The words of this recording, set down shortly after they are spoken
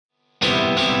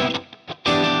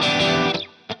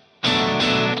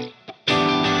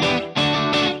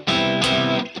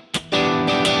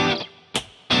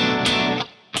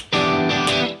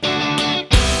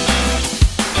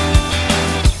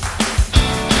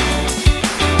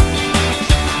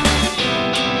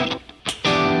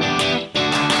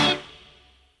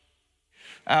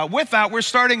with that, we're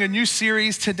starting a new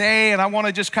series today, and I want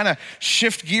to just kind of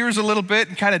shift gears a little bit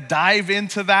and kind of dive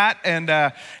into that. And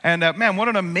man, what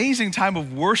an amazing time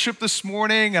of worship this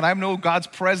morning. And I know God's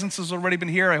presence has already been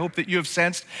here. I hope that you have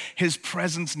sensed his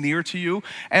presence near to you.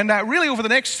 And really over the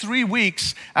next 3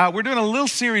 weeks, we're doing a little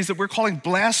series that we're calling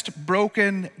Blessed,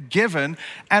 Broken, Given.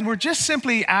 And we're just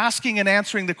simply asking and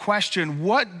answering the question,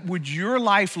 what would your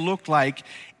life look like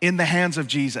in the hands of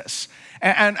Jesus?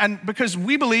 And because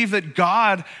we believe that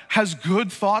God has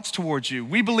good thoughts towards you.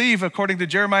 We believe, according to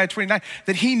Jeremiah 29,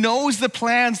 that he knows the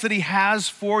plans that he has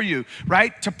for you,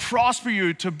 right? To prosper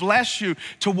you, to bless you,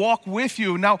 to walk with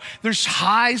you. Now, there's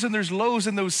highs and there's lows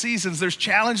in those seasons. There's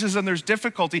challenges and there's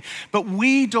difficulty. But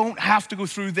we don't have to go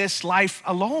through this life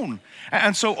alone.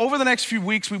 And so over the next few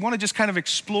weeks, we want to just kind of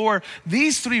explore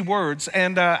these 3 words.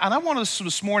 And I want us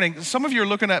this morning, some of you are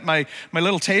looking at my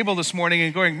little table this morning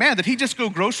and going, man, did he just go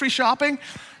grocery shopping?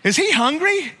 Is he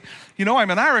hungry? You know, I'm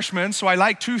an Irishman, so I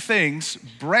like 2 things,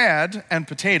 bread and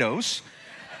potatoes.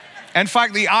 In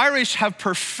fact, the Irish have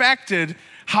perfected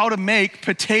how to make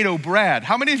potato bread.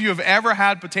 How many of you have ever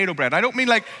had potato bread? I don't mean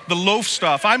like the loaf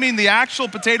stuff. I mean the actual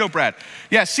potato bread.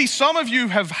 Yeah, see, some of you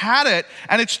have had it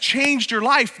and it's changed your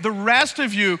life. The rest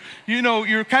of you, you know,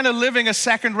 you're kind of living a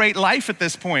second-rate life at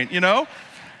this point, you know?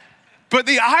 But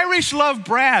the Irish love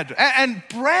bread. And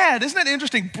bread, isn't it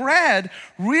interesting? Bread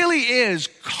really is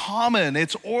common,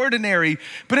 it's ordinary,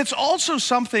 but it's also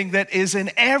something that is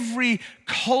in every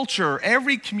culture,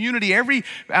 every community, every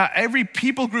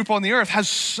people group on the earth has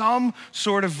some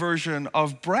sort of version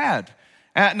of bread.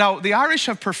 Now, the Irish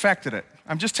have perfected it.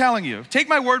 I'm just telling you. Take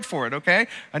my word for it, okay?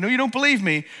 I know you don't believe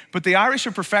me, but the Irish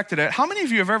have perfected it. How many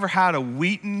of you have ever had a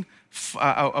wheaten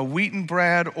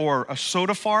bread or a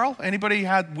soda farl? Anybody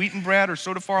had wheaten bread or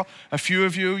soda farl? A few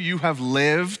of you have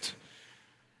lived.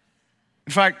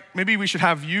 In fact, maybe we should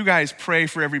have you guys pray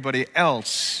for everybody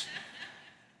else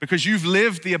because you've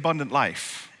lived the abundant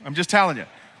life. I'm just telling you.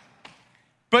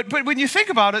 But when you think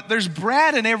about it, there's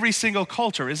bread in every single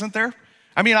culture, isn't there?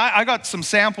 I mean, I got some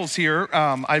samples here.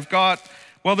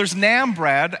 There's naan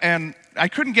bread, and I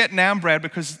couldn't get naan bread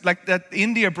because like that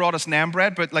India brought us naan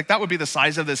bread, but like that would be the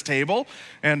size of this table.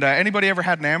 And anybody ever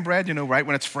had naan bread? You know, right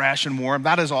when it's fresh and warm.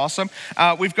 That is awesome.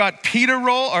 We've got pita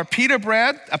roll or pita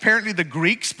bread. Apparently the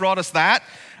Greeks brought us that.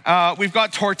 We've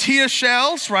got tortilla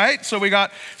shells, right? So we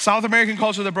got South American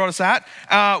culture that brought us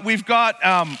that. We've got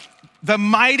the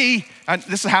mighty,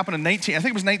 this happened in I think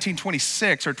it was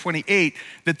 1926 or 28,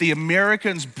 that the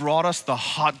Americans brought us the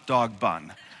hot dog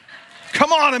bun.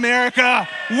 Come on, America,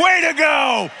 way to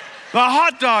go. The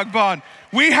hot dog bun.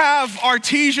 We have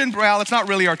artesian, well, it's not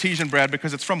really artesian bread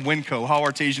because it's from Winco. How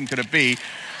artesian could it be?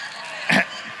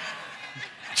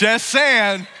 Just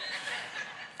saying.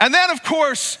 And then, of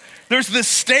course, there's this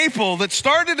staple that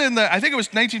started I think it was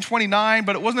 1929,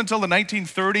 but it wasn't until the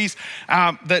 1930s,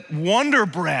 that Wonder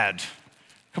Bread.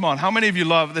 Come on, how many of you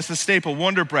love this? The staple,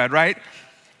 Wonder Bread, right?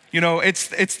 You know, it's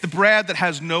the bread that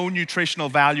has no nutritional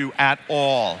value at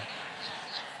all.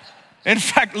 In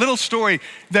fact, little story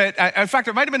that, in fact,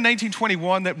 it might have been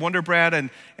 1921 that Wonder Bread,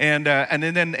 and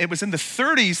then it was in the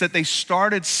 30s that they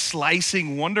started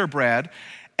slicing Wonder Bread,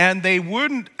 and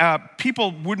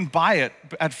people wouldn't buy it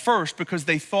at first because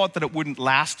they thought that it wouldn't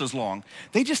last as long.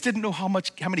 They just didn't know how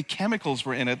many chemicals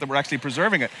were in it that were actually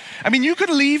preserving it. I mean, you could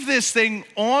leave this thing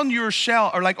on your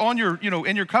shelf or like on your,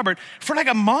 in your cupboard for like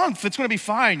a month. It's going to be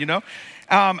fine, you know.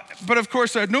 But of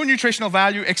course, no nutritional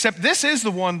value, except this is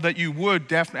the one that you would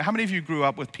definitely. How many of you grew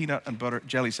up with peanut and butter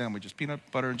jelly sandwiches? Peanut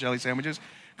butter and jelly sandwiches?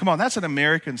 Come on, that's an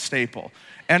American staple.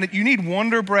 And you need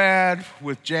Wonder Bread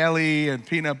with jelly and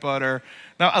peanut butter.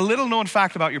 Now, a little known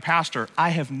fact about your pastor, I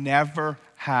have never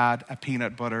had a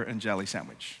peanut butter and jelly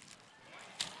sandwich.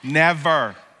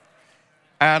 Never.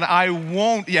 And I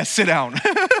won't, sit down.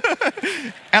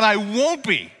 And I won't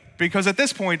be. Because at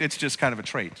this point, it's just kind of a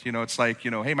trait. You know, it's like,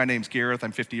 hey, my name's Gareth,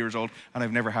 I'm 50 years old, and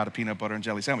I've never had a peanut butter and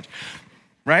jelly sandwich,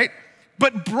 right?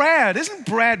 But bread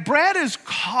is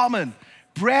common.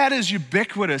 Bread is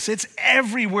ubiquitous. It's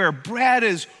everywhere. Bread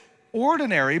is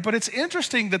ordinary, but it's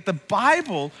interesting that the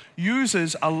Bible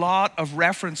uses a lot of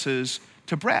references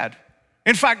to bread.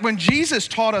 In fact, when Jesus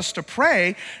taught us to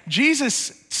pray,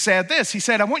 Jesus said this. He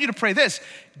said, I want you to pray this,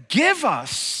 give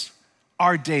us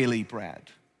our daily bread.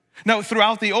 Now,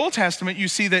 throughout the Old Testament, you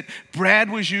see that bread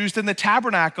was used in the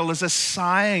tabernacle as a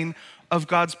sign of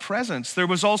God's presence. There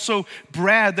was also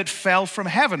bread that fell from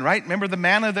heaven, right? Remember the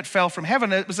manna that fell from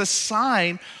heaven? It was a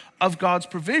sign of God's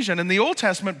provision. In the Old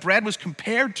Testament, bread was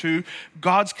compared to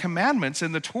God's commandments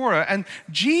in the Torah, and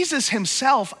Jesus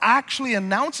himself actually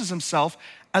announces himself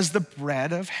as the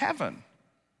bread of heaven.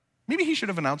 Maybe he should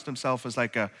have announced himself as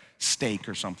like a steak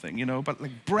or something, but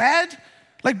like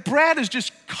bread is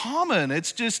just common.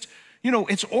 It's just,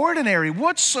 it's ordinary.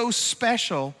 What's so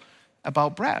special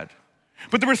about bread?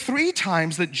 But there were 3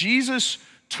 times that Jesus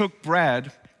took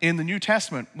bread in the New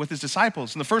Testament with his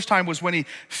disciples. And the first time was when he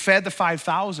fed the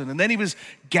 5,000. And then he was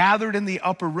gathered in the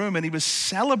upper room and he was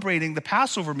celebrating the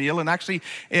Passover meal. And actually,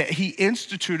 he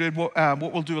instituted what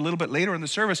we'll do a little bit later in the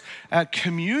service,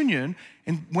 communion,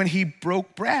 and when he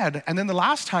broke bread. And then the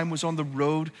last time was on the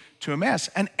road to Emmaus.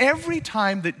 And every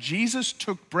time that Jesus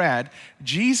took bread,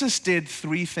 Jesus did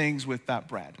 3 things with that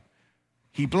bread.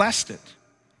 He blessed it,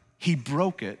 he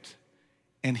broke it,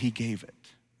 and he gave it.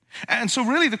 And so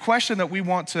really the question that we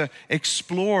want to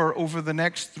explore over the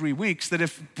next 3 weeks, that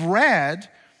if bread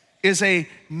is a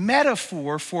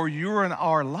metaphor for your and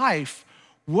our life,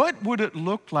 what would it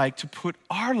look like to put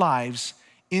our lives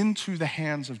into the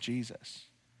hands of Jesus?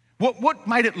 What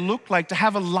might it look like to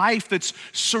have a life that's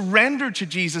surrendered to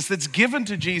Jesus, that's given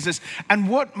to Jesus, and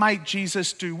what might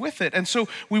Jesus do with it? And so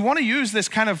we want to use this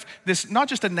not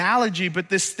just analogy, but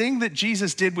this thing that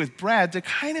Jesus did with bread to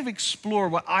kind of explore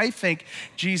what I think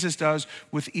Jesus does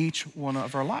with each one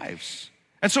of our lives.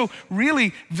 And so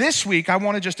really this week, I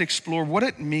want to just explore what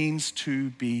it means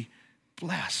to be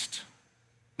blessed.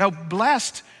 Now,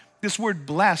 this word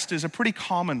blessed is a pretty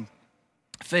common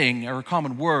thing or a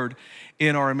common word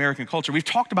in our American culture. We've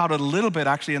talked about it a little bit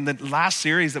actually in the last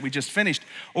series that we just finished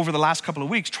over the last couple of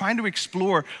weeks, trying to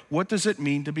explore what does it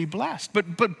mean to be blessed.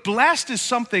 But blessed is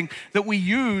something that we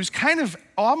use kind of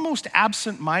almost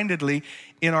absent-mindedly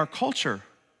in our culture,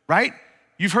 right?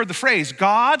 You've heard the phrase,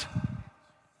 God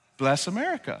bless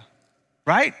America,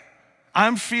 right?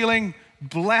 I'm feeling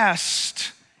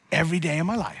blessed every day of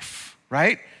my life,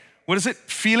 right? What is it?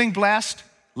 Feeling blessed,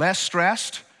 less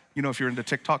stressed, if you're into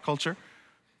TikTok culture,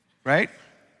 right?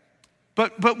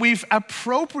 But we've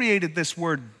appropriated this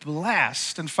word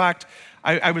blessed. In fact,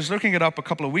 I was looking it up a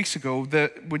couple of weeks ago,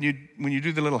 that when you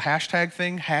do the little hashtag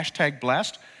thing, hashtag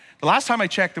blessed, the last time I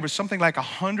checked, there was something like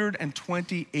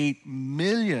 128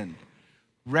 million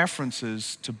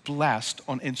references to blessed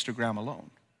on Instagram alone.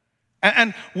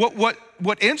 And what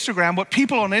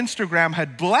people on Instagram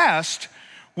had blessed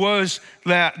was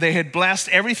that they had blessed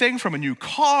everything from a new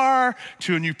car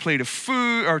to a new plate of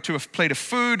food, or to a plate of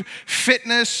food,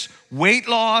 fitness, weight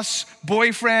loss,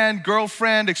 boyfriend,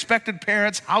 girlfriend, expected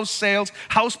parents, house sales,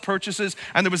 house purchases,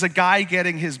 and there was a guy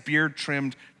getting his beard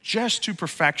trimmed just to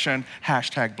perfection,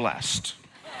 hashtag blessed.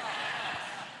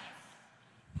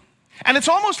 And it's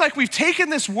almost like we've taken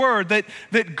this word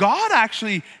that God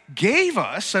actually gave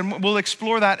us, and we'll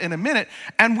explore that in a minute,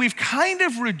 and we've kind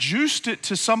of reduced it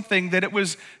to something that it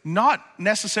was not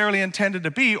necessarily intended to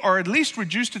be, or at least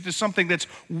reduced it to something that's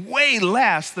way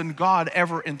less than God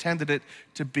ever intended it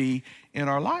to be in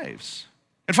our lives.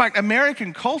 In fact, in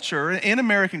American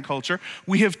culture,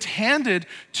 we have tended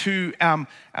to,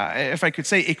 if I could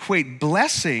say, equate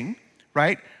blessing,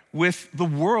 right, with the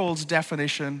world's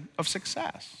definition of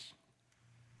success.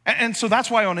 And so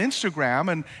that's why on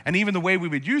Instagram, and even the way we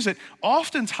would use it,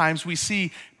 oftentimes we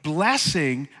see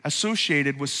blessing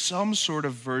associated with some sort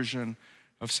of version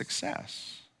of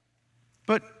success.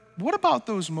 But what about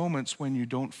those moments when you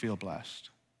don't feel blessed?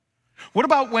 What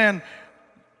about when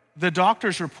the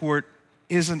doctor's report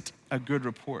isn't a good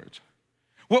report?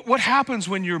 What happens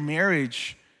when your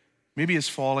marriage maybe is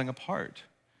falling apart?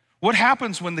 What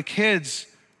happens when the kids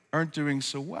aren't doing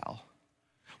so well?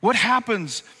 What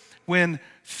happens when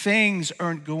things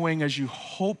aren't going as you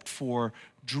hoped for,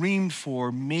 dreamed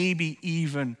for, maybe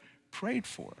even prayed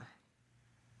for?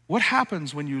 What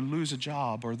happens when you lose a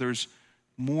job, or there's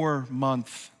more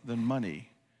month than money,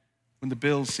 when the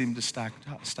bills seem to stack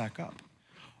up?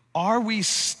 Are we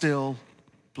still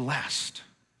blessed?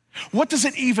 What does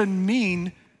it even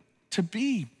mean to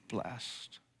be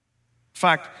blessed? In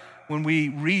fact, when we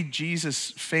read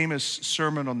Jesus' famous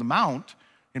Sermon on the Mount,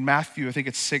 in Matthew, I think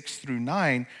it's 6 through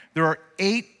 9, there are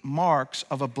 8 marks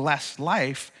of a blessed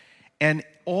life, and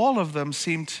all of them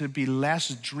seem to be less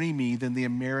dreamy than the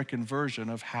American version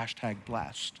of hashtag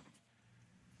blessed.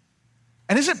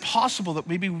 And is it possible that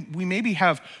we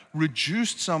have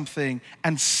reduced something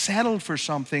and settled for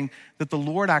something that the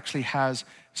Lord actually has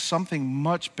something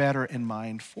much better in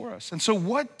mind for us? And so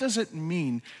what does it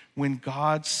mean when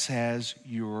God says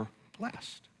you're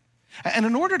blessed? And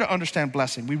in order to understand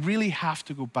blessing, we really have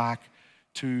to go back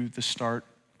to the start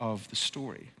of the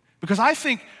story. Because I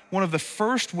think one of the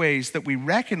first ways that we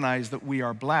recognize that we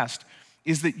are blessed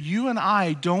is that you and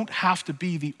I don't have to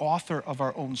be the author of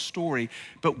our own story,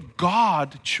 but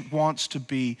God wants to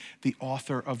be the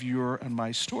author of your and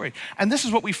my story. And this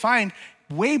is what we find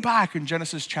way back in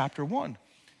Genesis chapter 1.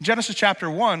 Genesis chapter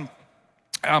 1,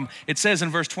 it says in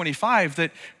verse 25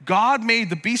 that God made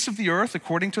the beasts of the earth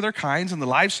according to their kinds and the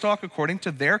livestock according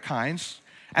to their kinds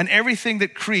and everything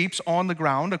that creeps on the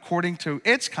ground according to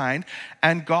its kind.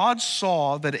 And God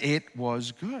saw that it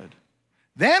was good.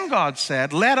 Then God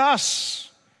said, let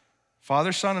us,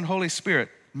 Father, Son, and Holy Spirit,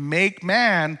 make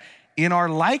man in our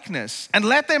likeness and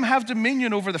let them have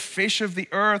dominion over the fish of the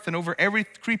earth and over every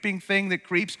creeping thing that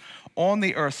creeps on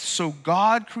the earth. So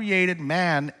God created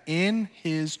man in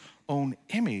his own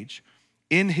image.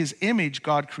 In his image,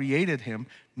 God created him.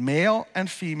 Male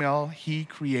and female, he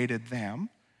created them.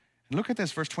 And look at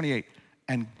this, verse 28.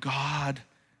 And God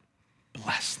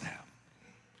blessed them.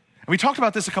 And we talked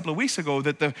about this a couple of weeks ago,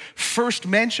 that the first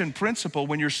mention principle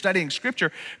when you're studying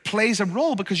scripture plays a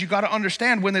role, because you got to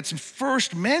understand when it's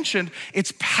first mentioned,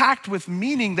 it's packed with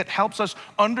meaning that helps us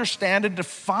understand and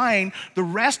define the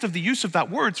rest of the use of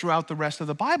that word throughout the rest of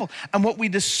the Bible. And what we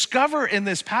discover in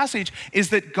this passage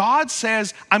is that God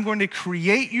says, I'm going to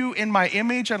create you in my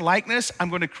image and likeness. I'm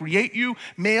going to create you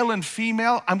male and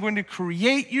female. I'm going to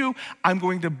create you. I'm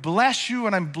going to bless you,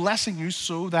 and I'm blessing you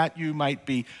so that you might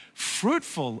be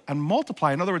fruitful and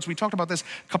multiply. In other words, we talked about this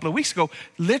a couple of weeks ago,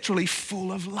 literally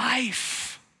full of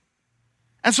life.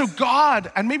 And so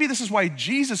God, and maybe this is why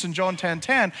Jesus in John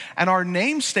 10:10, and our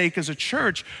namesake as a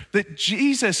church, that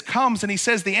Jesus comes and he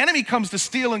says, the enemy comes to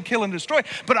steal and kill and destroy,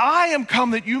 but I am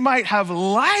come that you might have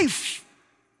life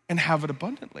and have it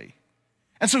abundantly.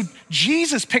 And so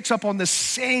Jesus picks up on the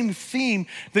same theme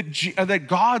that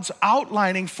God's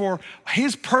outlining for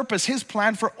his purpose, his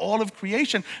plan for all of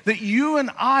creation, that you and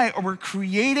I were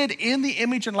created in the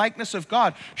image and likeness of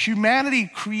God. Humanity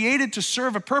created to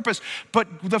serve a purpose. But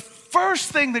the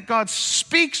first thing that God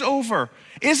speaks over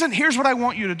isn't, here's what I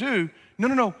want you to do.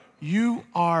 No. You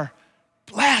are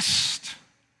blessed.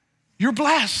 You're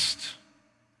blessed.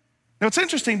 Now, it's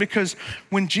interesting because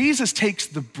when Jesus takes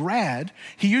the bread,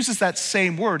 he uses that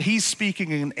same word. He's speaking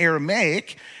in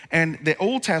Aramaic, and the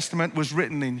Old Testament was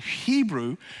written in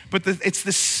Hebrew, but it's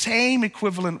the same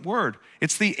equivalent word.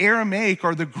 It's the Aramaic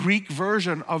or the Greek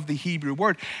version of the Hebrew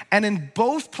word. And in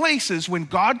both places, when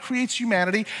God creates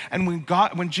humanity and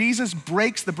when Jesus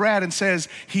breaks the bread and says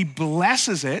he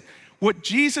blesses it, what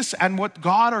Jesus and what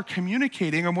God are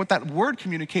communicating, and what that word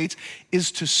communicates,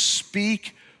 is to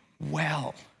speak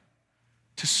well.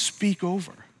 To speak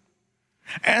over.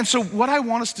 And so what I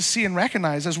want us to see and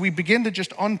recognize as we begin to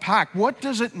just unpack what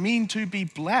does it mean to be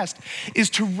blessed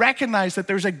is to recognize that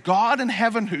there's a God in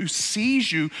heaven who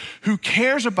sees you, who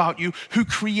cares about you, who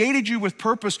created you with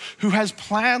purpose, who has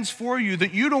plans for you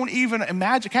that you don't even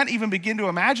imagine, can't even begin to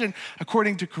imagine,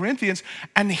 according to Corinthians.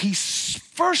 And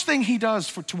first thing he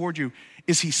does toward you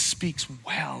is he speaks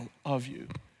well of you.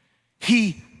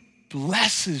 He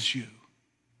blesses you.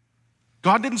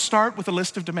 God didn't start with a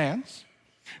list of demands.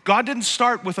 God didn't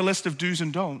start with a list of do's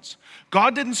and don'ts.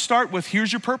 God didn't start with,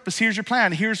 here's your purpose, here's your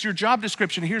plan, here's your job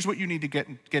description, here's what you need to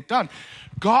get done.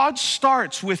 God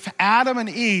starts with Adam and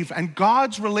Eve, and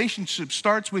God's relationship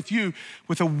starts with you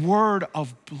with a word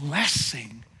of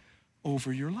blessing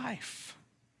over your life.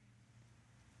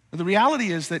 Now, the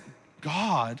reality is that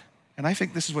God, and I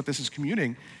think this is what this is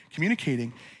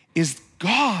communicating, is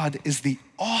God is the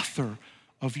author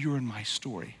of your and my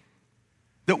story.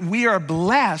 That we are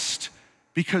blessed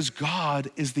because God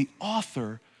is the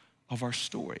author of our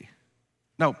story.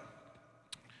 Now,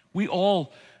 we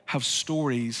all have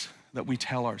stories that we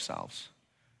tell ourselves.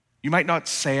 You might not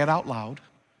say it out loud,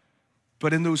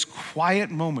 but in those quiet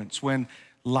moments when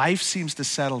life seems to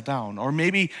settle down, or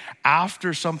maybe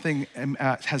after something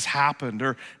has happened,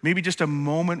 or maybe just a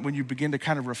moment when you begin to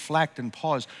kind of reflect and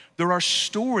pause, there are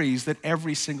stories that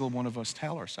every single one of us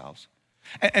tell ourselves.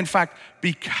 In fact,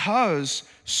 because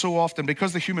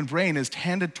the human brain is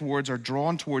tended towards or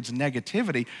drawn towards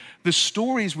negativity, the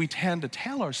stories we tend to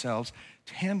tell ourselves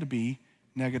tend to be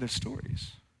negative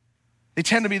stories. They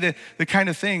tend to be the kind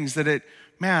of things that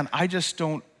I just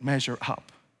don't measure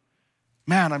up.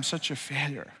 Man, I'm such a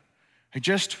failure. I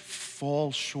just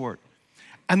fall short.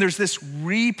 And there's this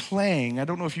replaying. I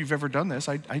don't know if you've ever done this.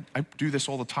 I do this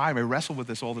all the time. I wrestle with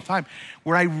this all the time,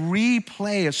 where I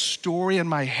replay a story in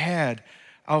my head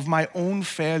of my own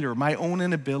failure, my own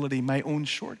inability, my own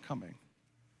shortcoming.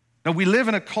 Now, we live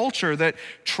in a culture that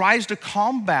tries to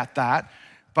combat that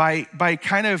by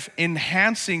kind of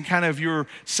enhancing kind of your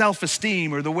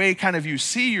self-esteem or the way kind of you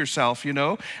see yourself, you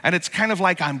know? And it's kind of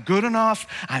like, I'm good enough,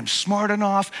 I'm smart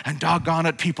enough, and doggone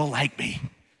it, people like me.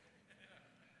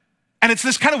 And it's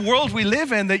this kind of world we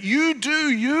live in that you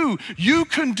do you. You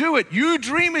can do it. You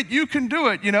dream it, you can do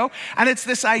it, you know? And it's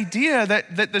this idea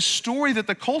that the story that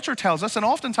the culture tells us, and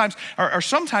oftentimes, or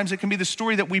sometimes it can be the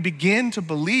story that we begin to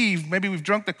believe, maybe we've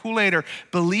drunk the Kool-Aid or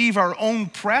believe our own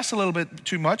press a little bit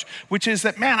too much, which is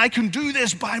that, man, I can do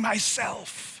this by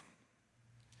myself.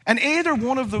 And either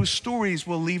one of those stories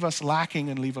will leave us lacking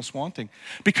and leave us wanting.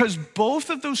 Because both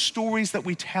of those stories that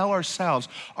we tell ourselves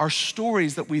are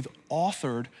stories that we've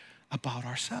authored about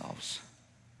ourselves.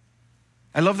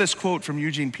 I love this quote from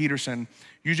Eugene Peterson.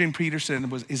 Eugene Peterson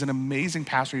is an amazing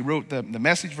pastor. He wrote the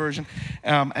Message version,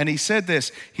 and he said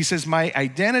this. He says, "My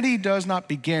identity does not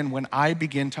begin when I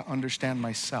begin to understand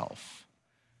myself."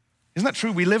 Isn't that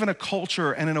true? We live in a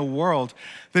culture and in a world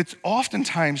that's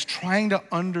oftentimes trying to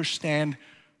understand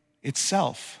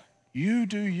itself. You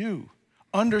do you.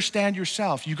 Understand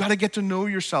yourself. You got to get to know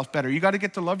yourself better. You got to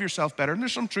get to love yourself better. And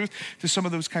there's some truth to some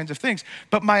of those kinds of things.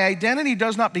 But my identity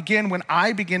does not begin when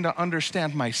I begin to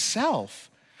understand myself.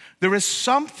 There is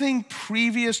something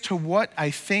previous to what I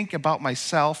think about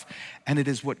myself, and it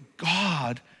is what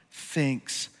God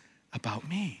thinks about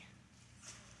me.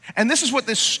 And this is what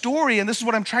this story, and this is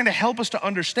what I'm trying to help us to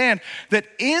understand, that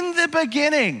in the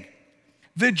beginning,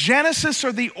 the genesis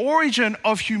or the origin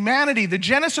of humanity, the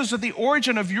genesis of the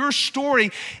origin of your story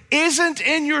isn't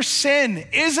in your sin,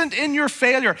 isn't in your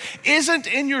failure, isn't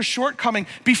in your shortcoming.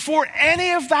 Before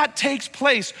any of that takes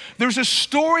place, there's a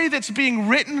story that's being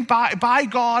written by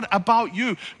God about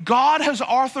you. God has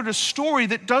authored a story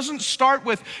that doesn't start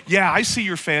with, yeah, I see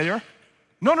your failure.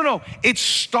 No. It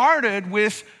started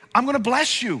with, I'm gonna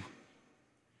bless you.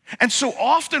 And so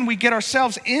often we get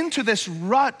ourselves into this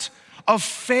rut of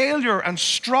failure and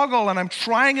struggle, and I'm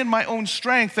trying in my own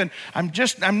strength, and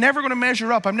I'm never gonna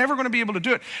measure up. I'm never gonna be able to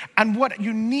do it. And what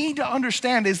you need to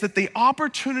understand is that the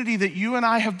opportunity that you and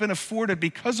I have been afforded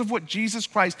because of what Jesus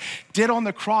Christ did on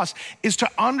the cross is to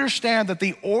understand that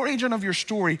the origin of your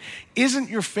story isn't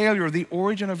your failure. The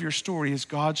origin of your story is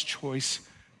God's choice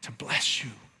to bless you,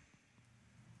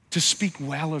 to speak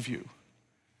well of you,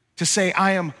 to say,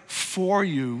 I am for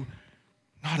you,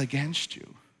 not against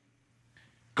you.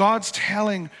 God's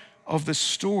telling of the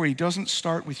story doesn't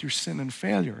start with your sin and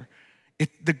failure.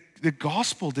 The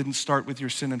gospel didn't start with your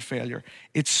sin and failure.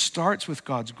 It starts with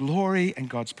God's glory and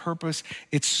God's purpose.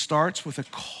 It starts with a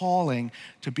calling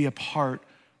to be a part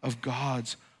of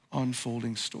God's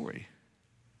unfolding story.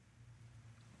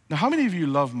 Now, how many of you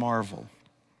love Marvel?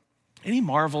 Any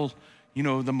Marvel, you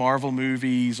know, the Marvel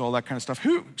movies, all that kind of stuff?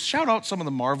 Who, shout out some of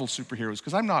the Marvel superheroes,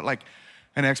 because I'm not like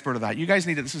an expert of that. You guys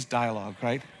need it. This is dialogue,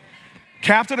 right?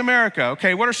 Captain America.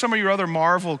 Okay, what are some of your other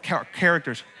Marvel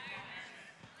characters?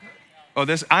 Oh,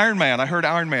 this Iron Man. I heard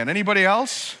Iron Man. Anybody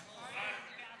else?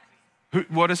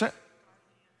 What is it?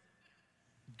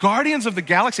 Guardians of the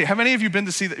Galaxy. Have any of you been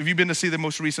to see the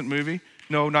most recent movie?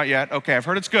 No, not yet. Okay, I've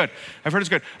heard it's good.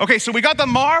 Okay, so we got the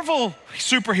Marvel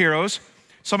superheroes.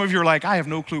 Some of you are like, I have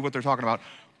no clue what they're talking about.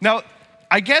 Now,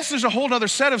 I guess there's a whole other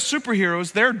set of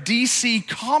superheroes. They're DC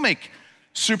comic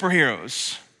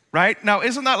superheroes. Right? Now,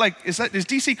 isn't that like, is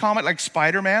DC Comic like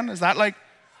Spider-Man? Is that like,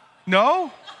 no?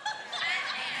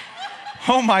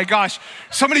 Oh my gosh.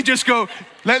 Somebody just go,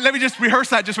 let me just rehearse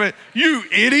that just with, you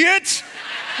idiot.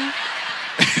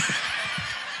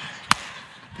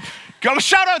 Gotta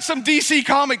shout out some DC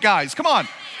Comic guys, come on.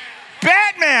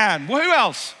 Batman, well, who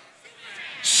else?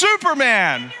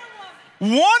 Superman.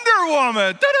 Wonder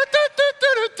Woman.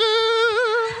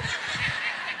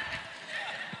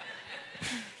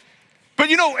 But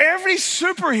you know, every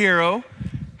superhero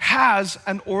has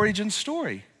an origin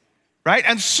story, right?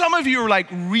 And some of you are like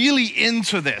really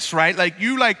into this, right? Like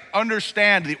you like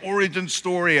understand the origin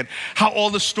story and how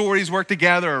all the stories work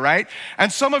together, right?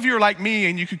 And some of you are like me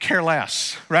and you could care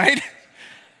less, right?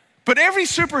 But every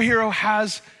superhero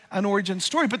has an origin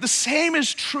story. But the same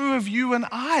is true of you and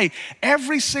I.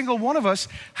 Every single one of us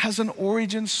has an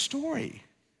origin story.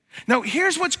 Now,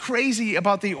 here's what's crazy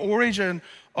about the origin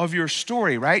of your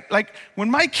story, right? Like when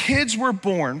my kids were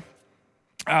born,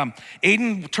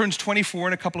 Aiden turns 24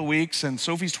 in a couple of weeks, and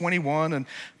Sophie's 21, and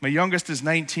my youngest is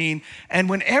 19. And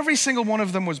when every single one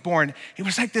of them was born, it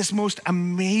was like this most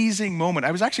amazing moment.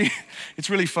 It's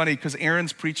really funny because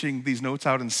Aaron's preaching these notes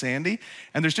out in Sandy,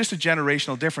 and there's just a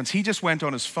generational difference. He just went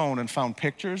on his phone and found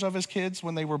pictures of his kids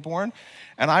when they were born.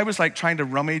 And I was like trying to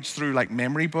rummage through like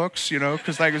memory books, you know,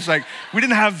 because like, it was like, we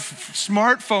didn't have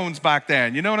smartphones back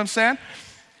then, you know what I'm saying?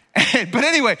 But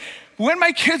anyway, when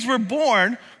my kids were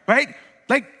born, right?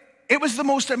 Like, it was the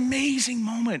most amazing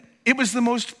moment. It was the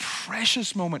most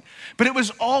precious moment, but it was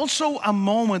also a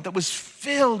moment that was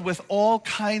filled with all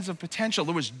kinds of potential.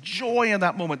 There was joy in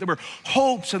that moment. There were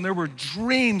hopes and there were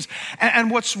dreams. And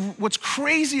what's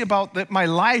crazy about my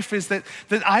life is that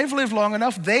I've lived long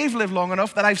enough, they've lived long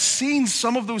enough, that I've seen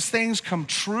some of those things come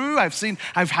true.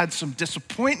 I've had some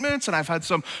disappointments and I've had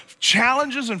some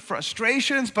challenges and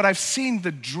frustrations, but I've seen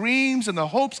the dreams and the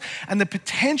hopes and the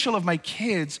potential of my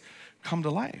kids come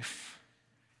to life.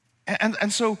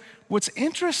 And so what's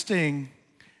interesting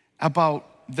about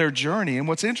their journey and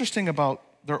what's interesting about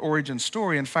their origin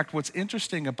story, in fact, what's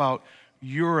interesting about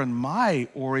your and my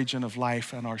origin of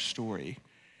life and our story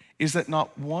is that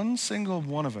not one single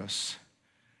one of us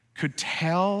could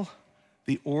tell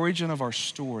the origin of our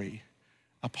story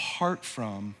apart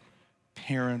from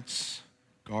parents,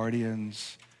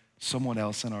 guardians, someone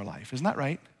else in our life. Isn't that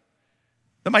right?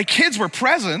 That my kids were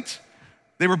present,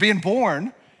 they were being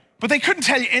born, but they couldn't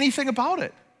tell you anything about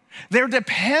it. They're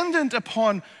dependent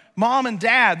upon mom and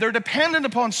dad. They're dependent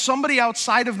upon somebody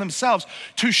outside of themselves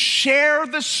to share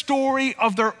the story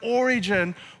of their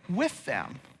origin with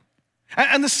them.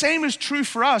 And the same is true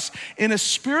for us in a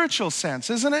spiritual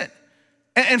sense, isn't it?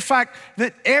 In fact,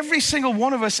 that every single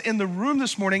one of us in the room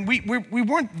this morning, we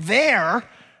weren't there,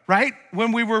 right?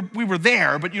 When we were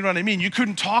there, but you know what I mean? You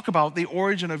couldn't talk about the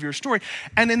origin of your story.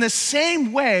 And in the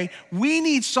same way, we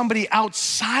need somebody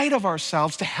outside of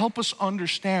ourselves to help us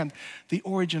understand the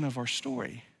origin of our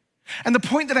story. And the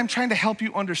point that I'm trying to help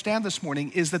you understand this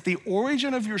morning is that the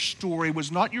origin of your story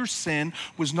was not your sin,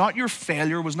 was not your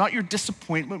failure, was not your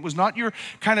disappointment, was not your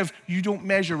kind of, you don't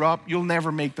measure up, you'll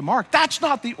never make the mark. That's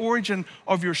not the origin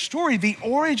of your story. The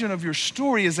origin of your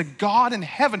story is a God in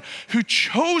heaven who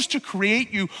chose to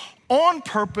create you on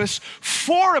purpose,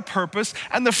 for a purpose,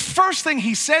 and the first thing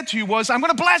he said to you was, I'm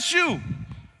gonna bless you.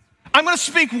 I'm gonna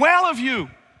speak well of you.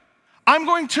 I'm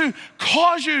going to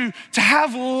cause you to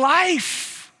have life.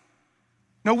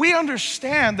 Now, we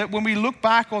understand that when we look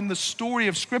back on the story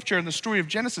of Scripture and the story of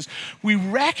Genesis, we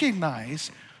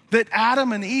recognize that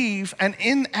Adam and Eve, and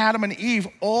in Adam and Eve,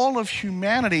 all of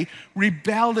humanity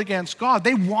rebelled against God.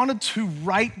 They wanted to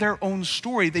write their own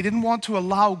story. They didn't want to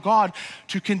allow God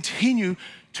to continue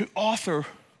to author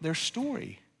their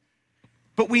story.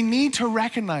 But we need to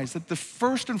recognize that the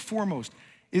first and foremost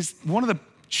is one of the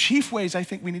chief ways I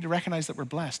think we need to recognize that we're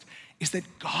blessed is that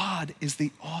God is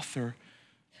the author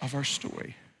of our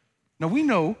story. Now we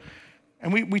know,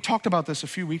 and we talked about this a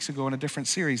few weeks ago in a different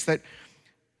series, that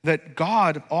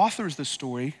God authors the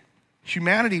story.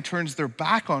 Humanity turns their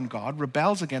back on God,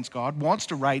 rebels against God, wants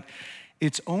to write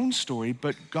its own story,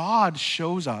 but God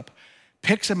shows up,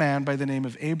 picks a man by the name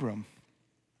of Abram,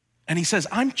 and he says,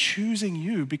 I'm choosing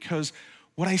you because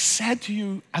what I said to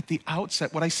you at the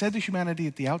outset, what I said to humanity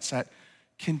at the outset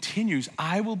continues.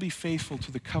 I will be faithful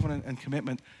to the covenant and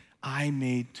commitment I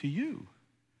made to you.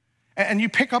 And you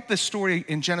pick up this story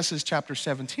in Genesis chapter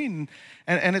 17,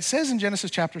 and it says in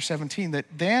Genesis chapter 17 that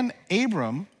then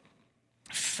Abram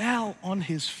fell on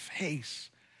his face,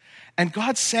 and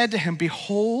God said to him,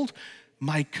 behold,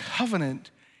 my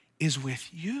covenant is with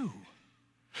you.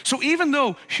 So even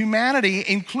though humanity,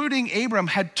 including Abram,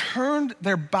 had turned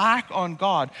their back on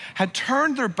God, had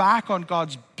turned their back on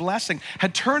God's blessing,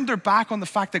 had turned their back on the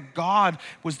fact that God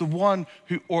was the one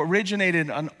who originated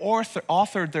and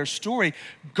authored their story,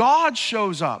 God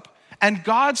shows up and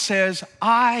God says,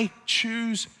 I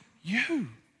choose you.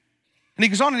 And he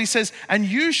goes on and he says, and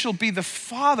you shall be the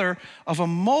father of a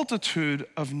multitude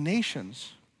of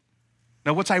nations.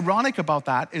 Now what's ironic about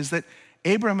that is that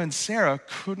Abram and Sarah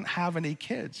couldn't have any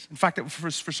kids. In fact,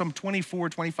 for some 24,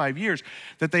 25 years,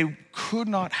 that they could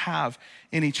not have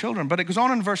any children. But it goes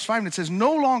on in verse 5 and it says,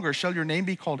 no longer shall your name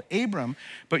be called Abram,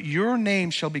 but your name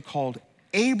shall be called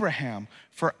Abraham,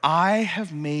 for I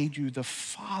have made you the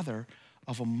father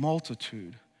of a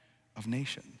multitude of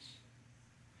nations.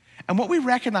 And what we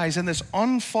recognize in this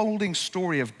unfolding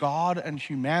story of God and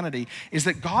humanity is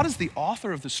that God is the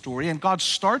author of the story, and God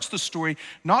starts the story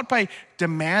not by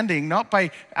demanding, not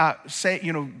by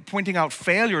pointing out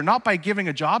failure, not by giving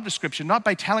a job description, not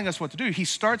by telling us what to do. He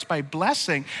starts by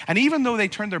blessing, and even though they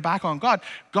turn their back on God,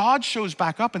 God shows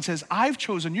back up and says, I've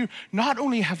chosen you. Not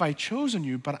only have I chosen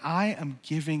you, but I am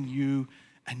giving you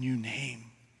a new name.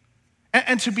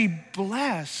 And to be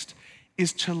blessed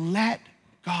is to let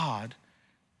God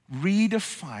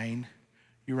redefine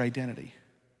your identity.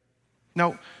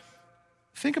 Now,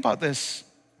 think about this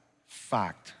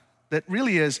fact that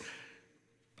really is,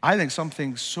 I think,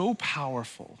 something so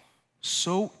powerful,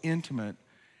 so intimate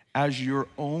as your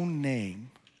own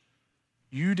name.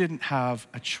 You didn't have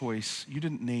a choice. You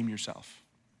didn't name yourself,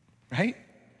 right?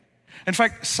 In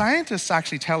fact, scientists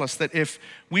actually tell us that if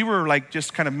we were like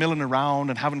just kind of milling around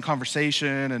and having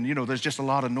conversation and, there's just a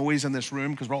lot of noise in this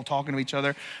room because we're all talking to each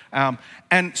other,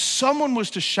 and someone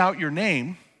was to shout your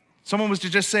name, someone was to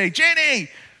just say, Jenny,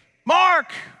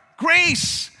 Mark,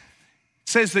 Grace, it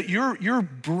says that your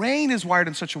brain is wired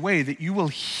in such a way that you will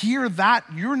hear that,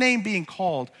 your name being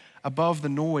called, above the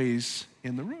noise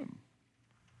in the room.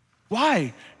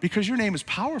 Why? Because your name is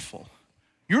powerful.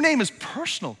 Your name is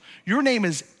personal. Your name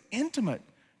is intimate.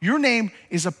 Your name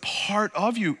is a part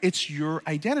of you. It's your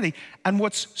identity. And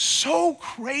what's so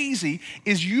crazy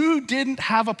is you didn't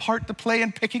have a part to play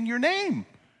in picking your name,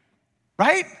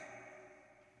 right?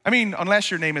 I mean, unless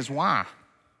your name is Wah.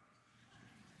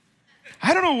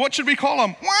 I don't know, what should we call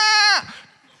him? Wah!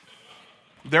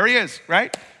 There he is,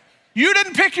 right? You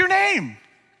didn't pick your name.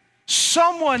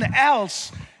 Someone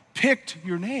else picked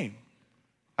your name.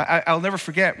 I'll never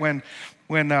forget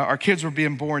when our kids were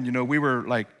being born, we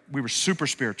were super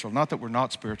spiritual. Not that we're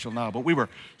not spiritual now, but we were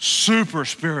super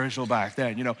spiritual back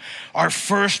then. Our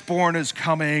firstborn is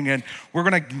coming and we're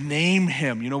going to name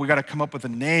him. We got to come up with a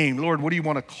name. Lord, what do you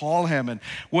want to call him? And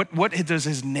what does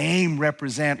his name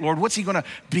represent? Lord, what's he going to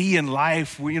be in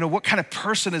life? What kind of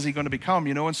person is he going to become?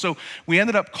 And so we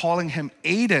ended up calling him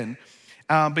Aiden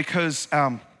because,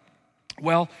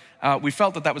 we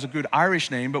felt that was a good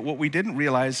Irish name, but what we didn't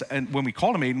realize, and when we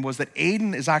called him Aiden, was that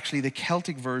Aiden is actually the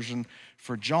Celtic version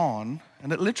for John,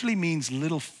 and it literally means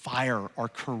little fire or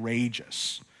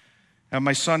courageous. And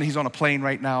my son, he's on a plane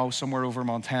right now, somewhere over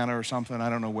Montana or something, I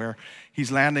don't know where.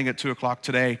 He's landing at 2 o'clock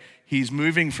today. He's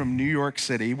moving from New York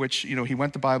City, which, he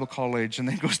went to Bible college and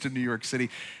then goes to New York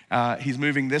City. He's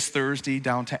moving this Thursday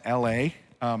down to LA.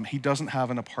 He doesn't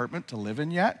have an apartment to live in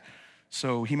yet.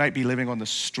 So he might be living on the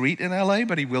street in LA,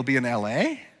 but he will be in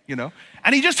LA,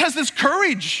 And he just has this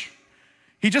courage.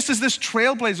 He just is this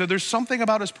trailblazer. There's something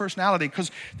about his personality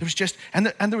because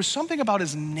there was something about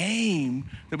his name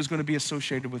that was going to be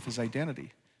associated with his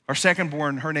identity. Our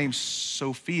second-born, her name's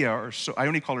Sophia, I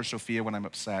only call her Sophia when I'm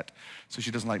upset, so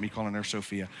she doesn't like me calling her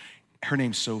Sophia. Her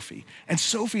name's Sophie. And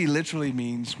Sophie literally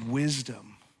means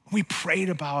wisdom. We prayed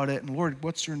about it, and Lord,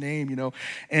 what's your name,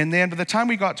 And then by the time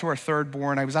we got to our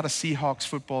third-born, I was at a Seahawks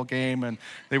football game, and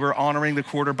they were honoring the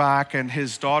quarterback, and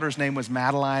his daughter's name was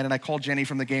Madeline, and I called Jenny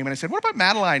from the game, and I said, what about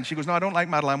Madeline? She goes, no, I don't like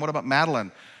Madeline. What about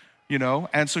Madeline?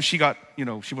 And so she got,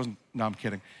 she wasn't, no, I'm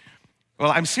kidding.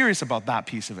 Well, I'm serious about that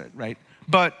piece of it, right?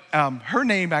 But her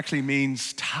name actually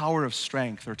means tower of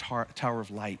strength or tower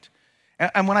of light.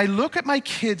 And when I look at my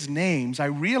kids' names, I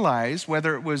realize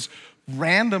whether it was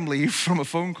randomly from a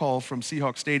phone call from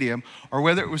Seahawks Stadium or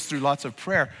whether it was through lots of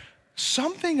prayer,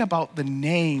 something about the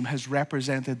name has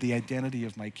represented the identity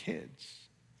of my kids.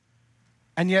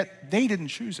 And yet they didn't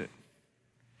choose it.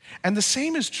 And the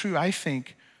same is true, I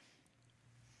think,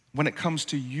 when it comes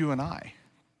to you and I.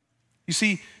 You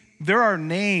see, there are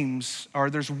names, or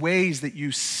there's ways that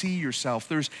you see yourself.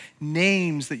 There's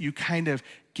names that you kind of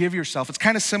give yourself. It's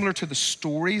kind of similar to the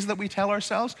stories that we tell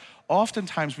ourselves.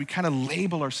 Oftentimes, we kind of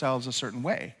label ourselves a certain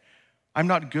way. I'm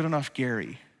not good enough,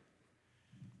 Gary.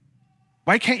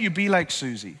 Why can't you be like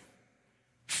Susie?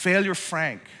 Failure,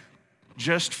 Frank.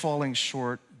 Just falling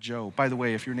short, Joe. By the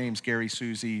way, if your name's Gary,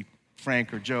 Susie,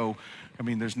 Frank, or Joe, I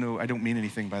don't mean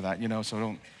anything by that, so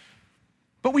don't.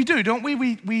 But we do, don't we?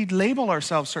 We label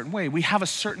ourselves a certain way. We have a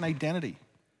certain identity.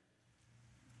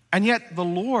 And yet the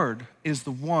Lord is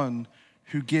the one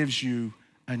who gives you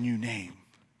a new name.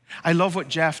 I love what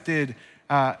Jeff did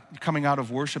coming out of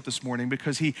worship this morning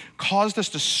because he caused us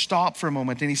to stop for a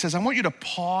moment. And he says, I want you to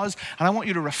pause and I want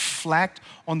you to reflect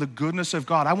on the goodness of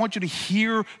God. I want you to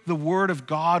hear the word of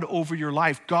God over your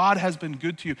life. God has been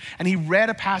good to you. And he read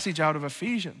a passage out of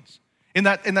Ephesians. In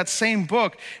that same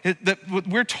book,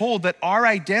 we're told that our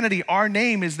identity, our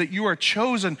name is that you are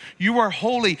chosen, you are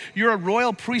holy, you're a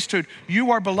royal priesthood,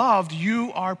 you are beloved,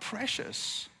 you are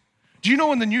precious. Do you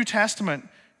know in the New Testament,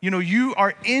 you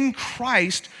are in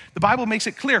Christ. The Bible makes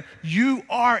it clear. You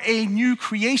are a new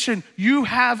creation. You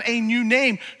have a new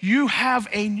name. You have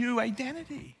a new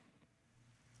identity.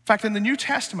 In fact, in the New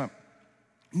Testament,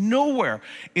 nowhere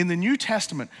in the New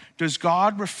Testament does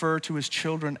God refer to his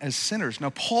children as sinners.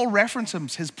 Now, Paul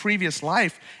references his previous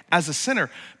life as a sinner,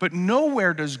 but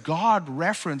nowhere does God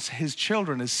reference his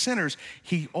children as sinners.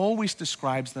 He always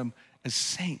describes them as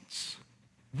saints.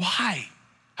 Why?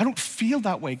 I don't feel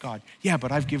that way, God. Yeah,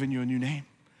 but I've given you a new name.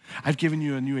 I've given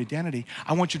you a new identity.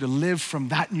 I want you to live from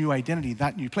that new identity,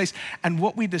 that new place. And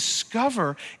what we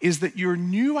discover is that your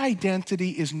new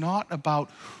identity is not about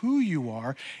who you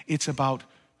are, it's about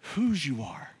whose you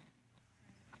are.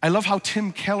 I love how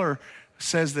Tim Keller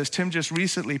says this. Tim just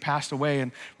recently passed away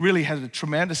and really had a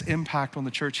tremendous impact on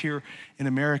the church here in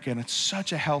America in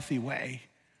such a healthy way.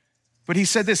 But he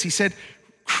said this, he said,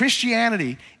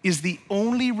 Christianity is the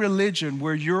only religion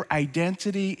where your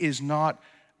identity is not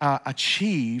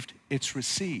achieved, it's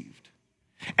received.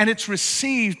 And it's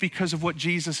received because of what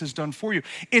Jesus has done for you.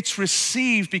 It's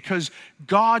received because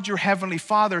God, your heavenly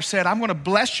Father, said, I'm going to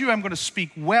bless you. I'm going to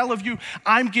speak well of you.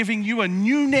 I'm giving you a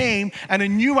new name and a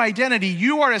new identity.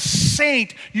 You are a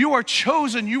saint. You are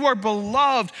chosen. You are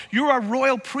beloved. You are a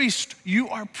royal priest. You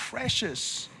are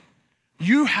precious.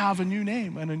 You have a new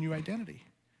name and a new identity.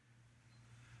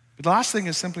 But the last thing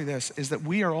is simply this, is that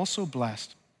we are also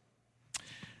blessed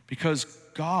because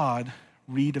God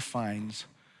redefines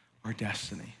our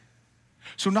destiny.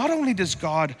 So not only does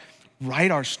God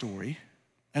write our story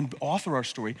and author our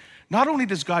story, not only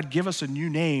does God give us a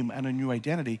new name and a new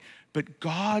identity, but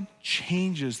God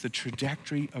changes the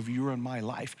trajectory of your and my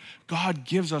life. God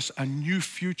gives us a new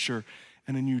future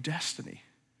and a new destiny.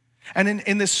 And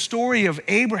in this story of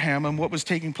Abraham and what was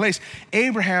taking place,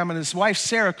 Abraham and his wife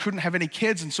Sarah couldn't have any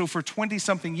kids. And so for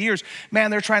 20-something years,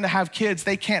 man, they're trying to have kids.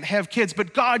 They can't have kids.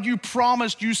 But God, you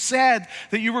promised, you said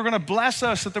that you were going to bless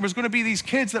us, that there was going to be these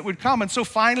kids that would come. And so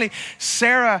finally,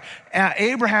 Sarah,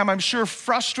 Abraham, I'm sure,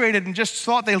 frustrated and just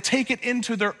thought they'll take it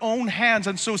into their own hands.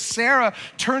 And so Sarah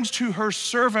turns to her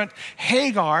servant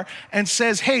Hagar and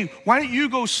says, hey, why don't you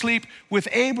go sleep with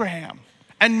Abraham?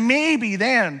 And maybe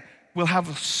then we'll have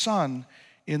a son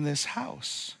in this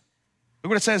house.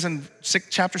 Look what it says in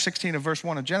chapter 16 of verse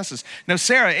 1 of Genesis. Now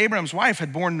Sarah, Abraham's wife,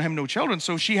 had borne him no children,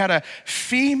 so she had a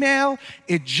female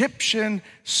Egyptian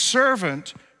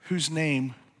servant whose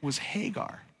name was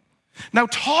Hagar. Now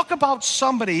talk about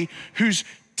somebody whose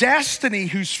destiny,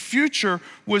 whose future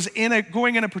was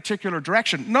going in a particular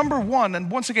direction. Number one,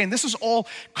 and once again, this is all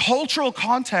cultural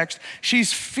context,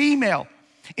 she's female.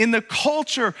 In the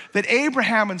culture that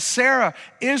Abraham and Sarah,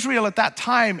 Israel at that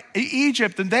time,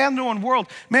 Egypt, and the unknown world,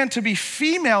 man, to be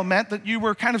female meant that you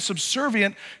were kind of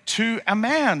subservient to a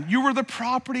man. You were the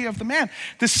property of the man.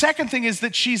 The second thing is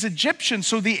that she's Egyptian.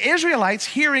 So the Israelites,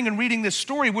 hearing and reading this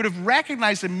story, would have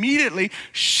recognized immediately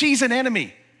she's an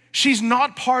enemy. She's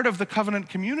not part of the covenant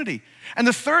community. And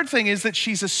the third thing is that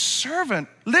she's a servant,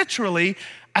 literally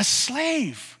a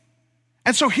slave.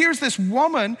 And so here's this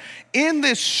woman in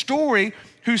this story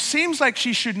who seems like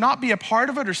she should not be a part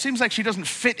of it, or seems like she doesn't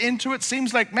fit into it,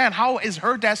 seems like, man, how is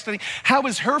her destiny, how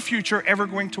is her future ever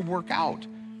going to work out?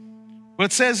 Well,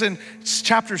 it says in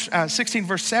chapter 16,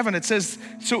 verse 7, it says,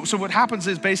 so what happens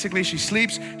is basically she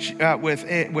sleeps with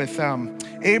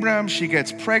Abraham, she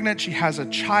gets pregnant, she has a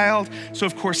child. So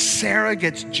of course, Sarah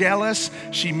gets jealous,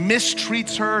 she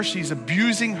mistreats her, she's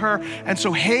abusing her. And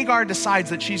so Hagar decides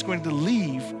that she's going to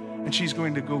leave and she's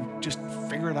going to go just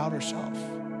figure it out herself.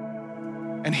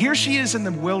 And here she is in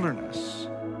the wilderness.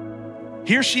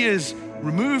 Here she is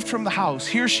removed from the house.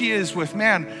 Here she is with,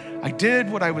 man, I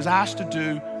did what I was asked to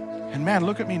do. And man,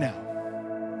 look at me now.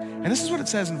 And this is what it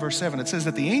says in verse 7. It says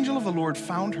that the angel of the Lord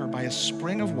found her by a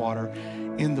spring of water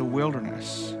in the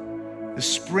wilderness, the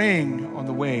spring on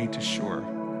the way to Shur.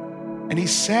 And he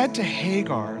said to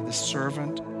Hagar, the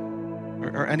servant,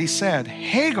 and he said,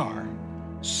 Hagar,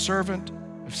 servant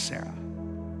of Sarah.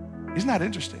 Isn't that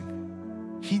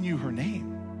interesting? He knew her name.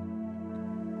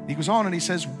 He goes on and he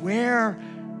says, where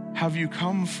have you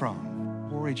come from,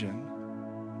 origin,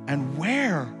 and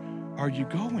where are you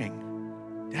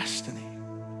going, destiny?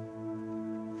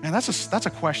 Man, that's a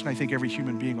question I think every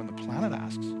human being on the planet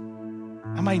asks.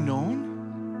 Am I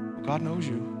known? Well, God knows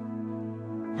you.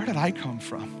 Where did I come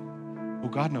from?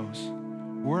 Well, God knows.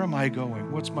 Where am I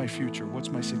going? What's my future? What's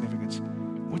my significance?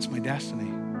 What's my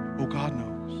destiny? Well, God knows.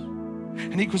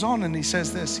 And he goes on and he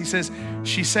says this. He says,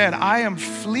 she said, I am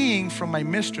fleeing from my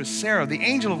mistress, Sarah. The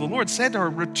angel of the Lord said to her,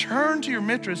 return to your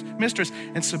mistress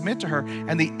and submit to her.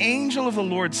 And the angel of the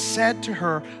Lord said to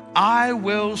her, I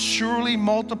will surely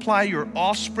multiply your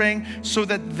offspring so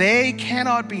that they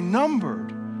cannot be numbered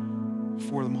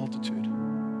for the multitude.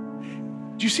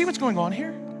 Do you see what's going on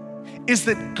here? Is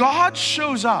that God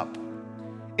shows up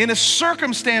in a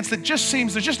circumstance that just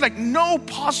seems, there's just like no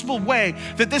possible way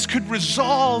that this could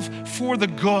resolve for the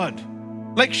good.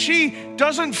 Like she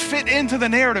doesn't fit into the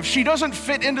narrative. She doesn't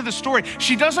fit into the story.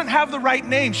 She doesn't have the right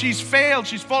name. She's failed.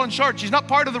 She's fallen short. She's not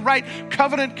part of the right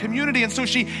covenant community. And so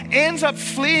she ends up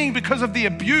fleeing because of the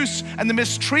abuse and the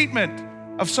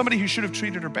mistreatment of somebody who should have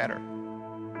treated her better.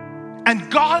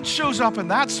 And God shows up in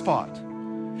that spot.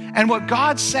 And what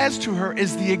God says to her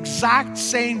is the exact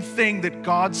same thing that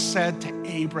God said to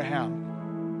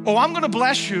Abraham. Oh, I'm going to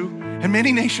bless you, and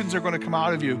many nations are going to come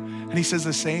out of you. And he says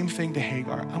the same thing to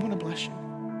Hagar. I'm going to bless you.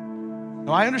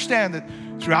 Now, I understand that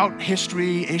throughout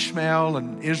history, Ishmael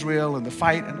and Israel and the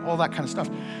fight and all that kind of stuff,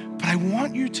 but I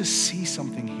want you to see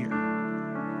something here.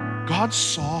 God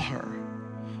saw her.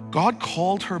 God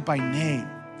called her by name.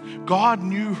 God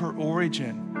knew her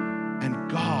origin,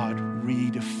 and God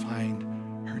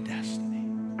redefined her destiny.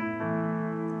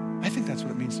 I think that's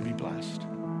what it means to be blessed.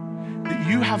 That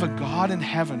you have a God in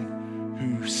heaven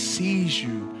who sees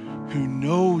you, who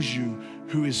knows you,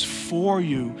 who is for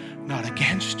you, not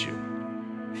against you.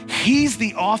 He's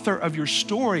the author of your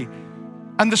story.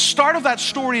 And the start of that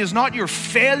story is not your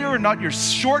failure and not your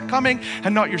shortcoming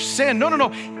and not your sin.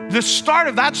 No. The start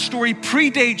of that story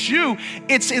predates you.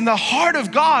 It's in the heart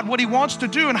of God. What he wants to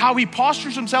do and how he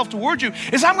postures himself toward you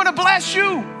is, I'm going to bless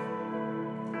you.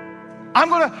 I'm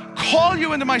going to call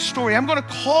you into my story. I'm going to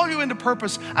call you into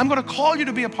purpose. I'm going to call you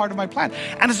to be a part of my plan.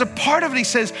 And as a part of it, he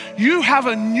says, you have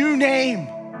a new name.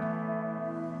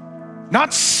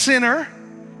 Not sinner,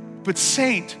 but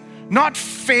saint. Not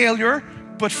failure,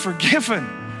 but forgiven,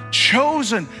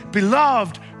 chosen,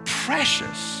 beloved,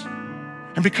 precious.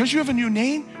 And because you have a new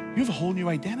name, you have a whole new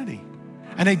identity.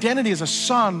 An identity as a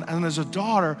son and as a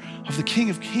daughter of the King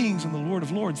of Kings and the Lord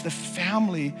of Lords, the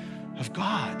family of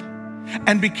God.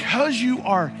 And because you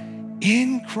are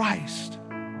in Christ,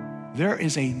 there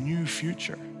is a new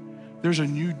future. There's a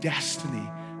new destiny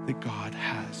that God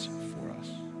has